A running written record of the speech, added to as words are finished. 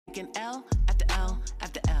An L after L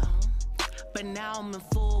after L. But now I'm in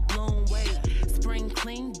full bloom. Wait, spring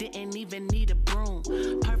clean, didn't even need a broom.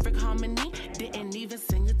 Perfect harmony, didn't even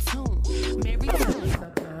sing a tune. Mary. What's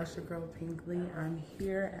up, y'all? It's your girl Pinkley. I'm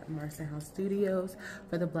here at Marsten House Studios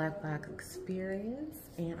for the Box Experience,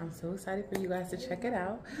 and I'm so excited for you guys to check it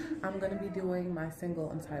out. I'm gonna be doing my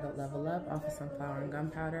single entitled "Level Up" off of Sunflower and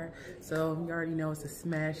Gunpowder. So you already know it's a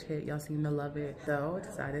smash hit. Y'all seem to love it. So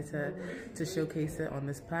I decided to showcase it on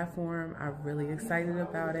this platform. I'm really excited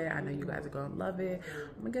about it. I know you guys are gonna love it.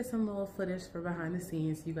 I'm gonna get some little footage for behind the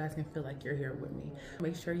scenes so you guys can feel like you're here with me.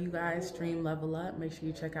 Make sure you guys stream Level Up. Make sure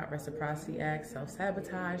you check out Reciprocity Act,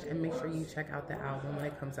 Self-Sabotage, and make sure you check out the album when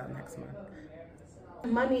it comes out next month.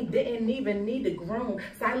 Money didn't even need a groom,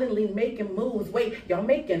 silently making moves. Wait, y'all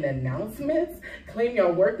making announcements? Claim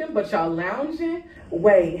y'all working, but y'all lounging?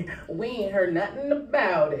 Wait, we ain't heard nothing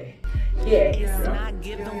about it. Yeah. It's not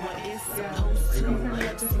giving what it's supposed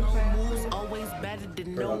to. Slow moves always better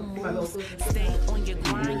than no moves. Stay on your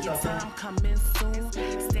grind, your time coming soon.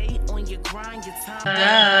 Stay on your grind, your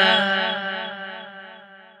time.